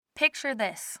Picture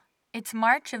this. It's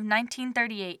March of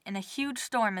 1938, and a huge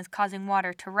storm is causing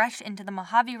water to rush into the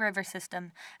Mojave River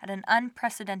system at an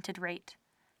unprecedented rate.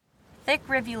 Thick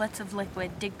rivulets of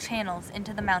liquid dig channels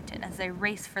into the mountain as they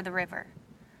race for the river.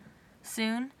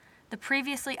 Soon, the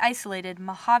previously isolated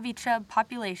Mojave chub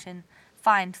population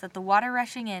finds that the water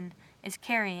rushing in is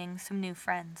carrying some new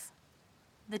friends.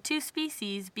 The two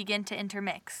species begin to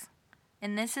intermix,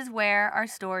 and this is where our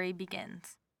story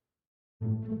begins.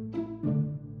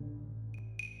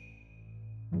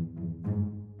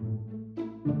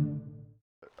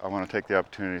 I want to take the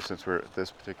opportunity, since we're at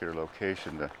this particular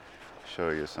location, to show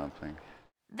you something.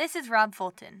 This is Rob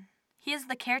Fulton. He is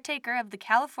the caretaker of the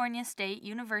California State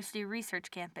University Research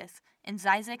Campus in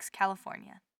Zzyzx,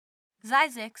 California.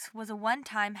 Zzyzx was a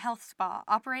one-time health spa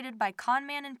operated by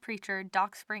conman and preacher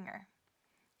Doc Springer.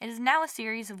 It is now a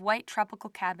series of white tropical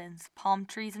cabins, palm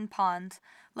trees and ponds,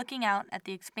 looking out at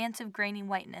the expansive grainy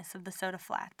whiteness of the Soda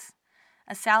Flats,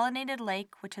 a salinated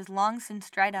lake which has long since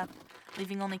dried up,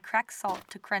 leaving only cracked salt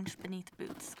to crunch beneath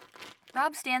boots.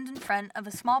 Rob stands in front of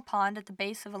a small pond at the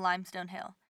base of a limestone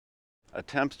hill.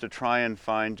 Attempts to try and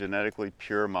find genetically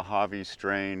pure Mojave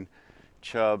strain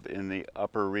chub in the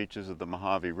upper reaches of the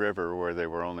Mojave River, where they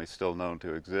were only still known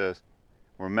to exist,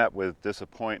 were met with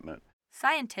disappointment.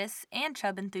 Scientists and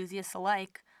chub enthusiasts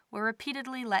alike were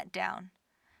repeatedly let down.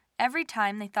 Every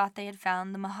time they thought they had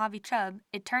found the Mojave chub,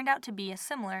 it turned out to be a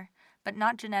similar, but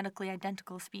not genetically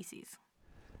identical species.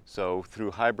 So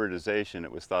through hybridization,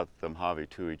 it was thought that the Mojave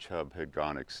tui chub had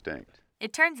gone extinct.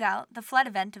 It turns out the flood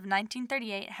event of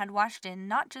 1938 had washed in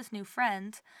not just new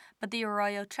friends, but the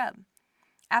Arroyo chub.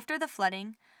 After the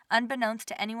flooding, unbeknownst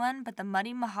to anyone but the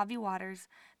muddy Mojave waters,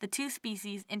 the two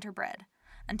species interbred,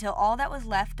 until all that was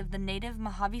left of the native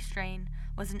Mojave strain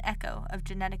was an echo of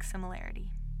genetic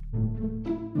similarity.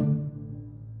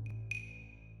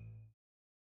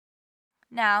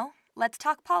 Now, let's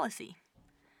talk policy.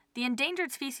 The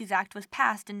Endangered Species Act was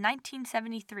passed in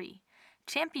 1973,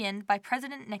 championed by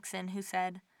President Nixon, who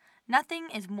said, "Nothing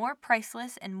is more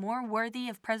priceless and more worthy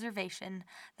of preservation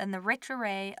than the rich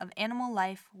array of animal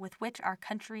life with which our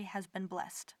country has been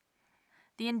blessed."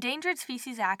 The Endangered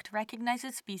Species Act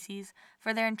recognizes species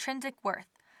for their intrinsic worth,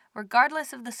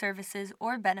 regardless of the services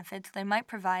or benefits they might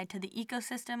provide to the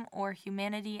ecosystem or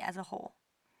humanity as a whole.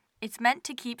 It's meant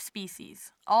to keep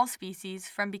species, all species,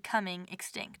 from becoming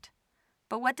extinct.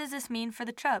 But what does this mean for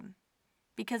the chub?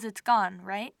 Because it's gone,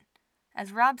 right?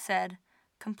 As Rob said,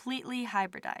 completely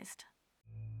hybridized.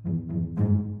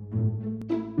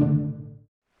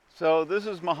 So this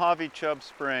is Mojave Chub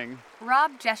Spring.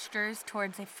 Rob gestures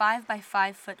towards a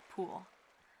 5-by-5-foot pool.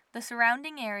 The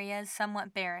surrounding area is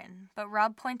somewhat barren, but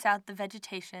Rob points out the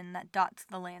vegetation that dots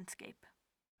the landscape.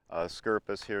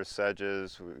 Scirpus here,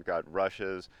 sedges, we've got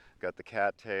rushes, got the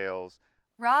cattails.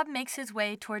 Rob makes his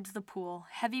way towards the pool,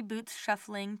 heavy boots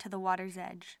shuffling to the water's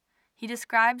edge. He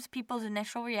describes people's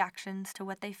initial reactions to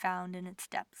what they found in its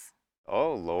depths.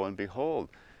 Oh, lo and behold,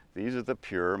 these are the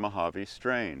pure Mojave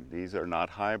strain. These are not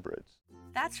hybrids.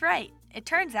 That's right. It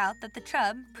turns out that the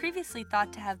chub, previously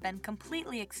thought to have been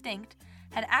completely extinct,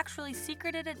 had actually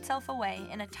secreted itself away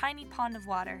in a tiny pond of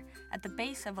water at the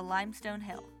base of a limestone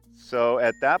hill. So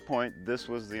at that point, this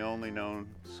was the only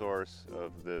known source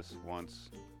of this once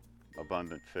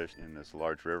abundant fish in this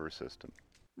large river system.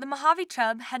 The Mojave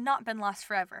chub had not been lost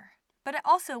forever, but it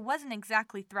also wasn't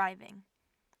exactly thriving.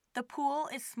 The pool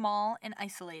is small and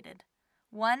isolated.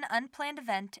 One unplanned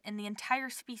event and the entire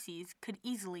species could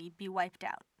easily be wiped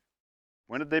out.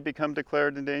 When did they become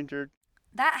declared endangered?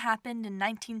 That happened in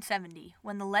 1970,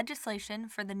 when the legislation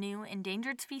for the new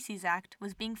Endangered Species Act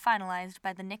was being finalized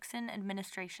by the Nixon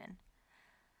administration.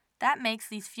 That makes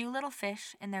these few little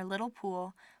fish in their little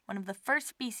pool one of the first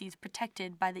species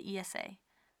protected by the ESA.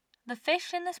 The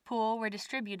fish in this pool were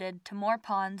distributed to more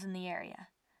ponds in the area.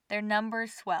 Their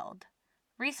numbers swelled.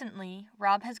 Recently,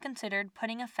 Rob has considered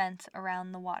putting a fence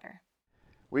around the water.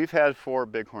 We've had 4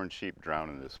 bighorn sheep drown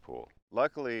in this pool.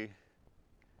 Luckily,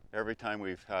 every time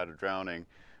we've had a drowning,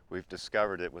 we've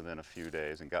discovered it within a few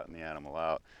days and gotten the animal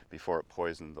out before it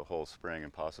poisoned the whole spring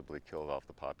and possibly killed off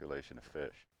the population of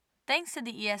fish. Thanks to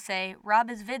the ESA, Rob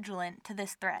is vigilant to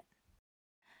this threat.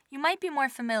 You might be more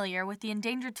familiar with the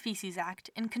Endangered Species Act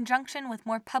in conjunction with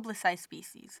more publicized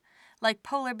species, like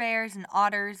polar bears and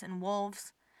otters and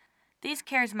wolves. These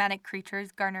charismatic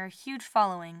creatures garner a huge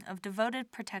following of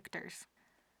devoted protectors.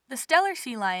 The Steller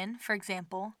sea lion, for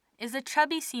example, is a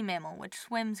chubby sea mammal which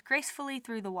swims gracefully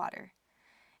through the water.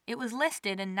 It was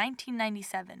listed in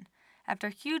 1997 after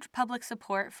huge public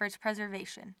support for its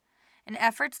preservation, and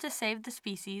efforts to save the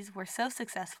species were so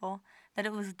successful that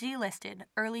it was delisted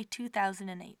early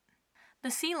 2008.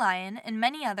 The sea lion and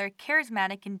many other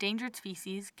charismatic endangered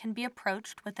species can be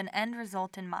approached with an end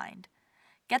result in mind.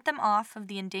 Get them off of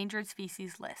the endangered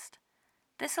species list.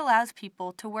 This allows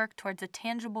people to work towards a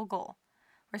tangible goal,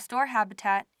 restore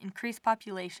habitat, increase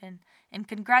population, and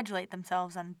congratulate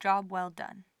themselves on a job well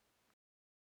done.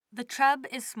 The chub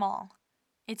is small.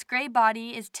 Its gray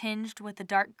body is tinged with a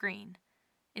dark green.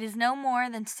 It is no more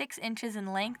than 6 inches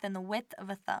in length and the width of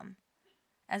a thumb.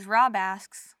 As Rob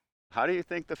asks, how do you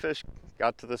think the fish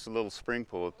got to this little spring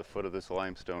pool at the foot of this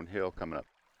limestone hill coming up?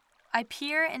 I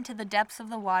peer into the depths of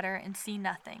the water and see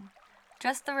nothing,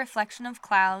 just the reflection of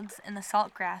clouds and the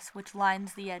salt grass which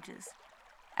lines the edges.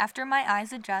 After my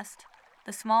eyes adjust,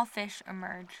 the small fish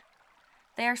emerge.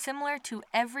 They are similar to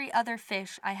every other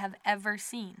fish I have ever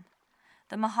seen.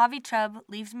 The Mojave chub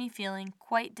leaves me feeling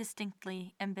quite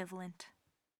distinctly ambivalent.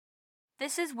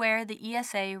 This is where the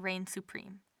ESA reigns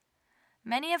supreme.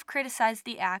 Many have criticized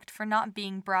the act for not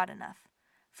being broad enough,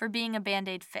 for being a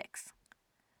Band-Aid fix.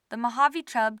 The Mojave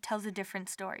chub tells a different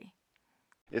story.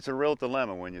 It's a real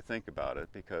dilemma when you think about it,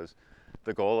 because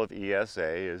the goal of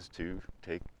ESA is to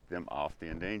take them off the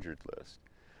endangered list.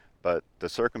 But the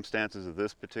circumstances of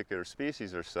this particular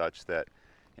species are such that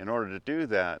in order to do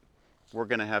that, we're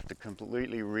going to have to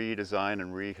completely redesign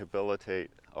and rehabilitate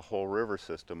a whole river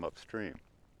system upstream.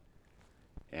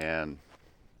 And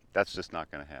that's just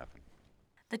not going to happen.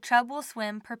 The chub will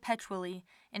swim perpetually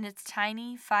in its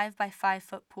tiny 5 by 5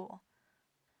 foot pool.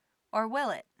 Or will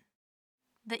it?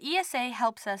 The ESA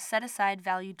helps us set aside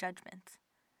value judgments.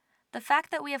 The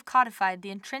fact that we have codified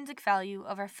the intrinsic value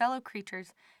of our fellow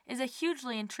creatures is a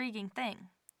hugely intriguing thing.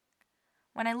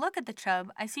 When I look at the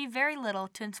chub, I see very little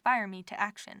to inspire me to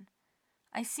action.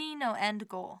 I see no end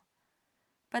goal.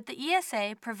 But the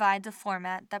ESA provides a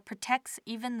format that protects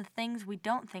even the things we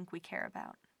don't think we care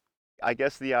about. I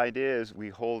guess the idea is we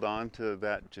hold on to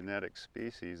that genetic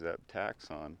species, that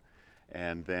taxon,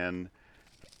 and then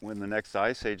when the next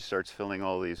ice age starts filling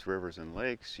all these rivers and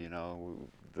lakes,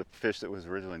 the fish that was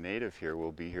originally native here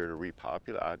will be here to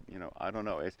repopulate. I don't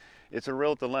know. It's a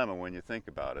real dilemma when you think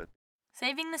about it.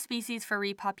 Saving the species for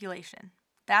repopulation.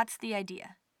 That's the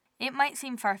idea. It might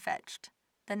seem far-fetched.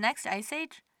 The next ice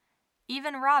age?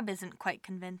 Even Rob isn't quite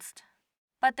convinced.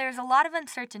 But there's a lot of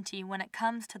uncertainty when it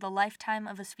comes to the lifetime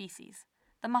of a species.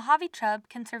 The Mojave chub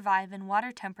can survive in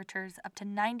water temperatures up to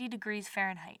 90 degrees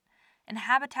Fahrenheit and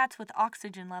habitats with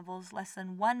oxygen levels less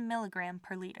than 1 milligram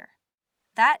per liter.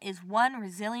 That is one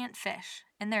resilient fish,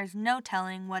 and there's no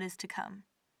telling what is to come.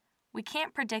 We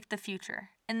can't predict the future,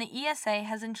 and the ESA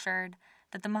has ensured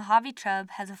that the Mojave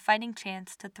chub has a fighting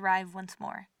chance to thrive once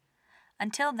more.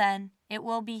 Until then, it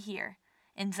will be here,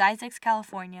 in Zzyzx,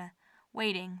 California,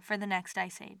 waiting for the next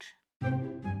ice age.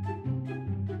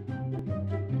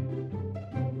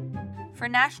 For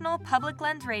National Public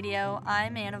Lens Radio,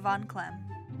 I'm Anna Von Clem.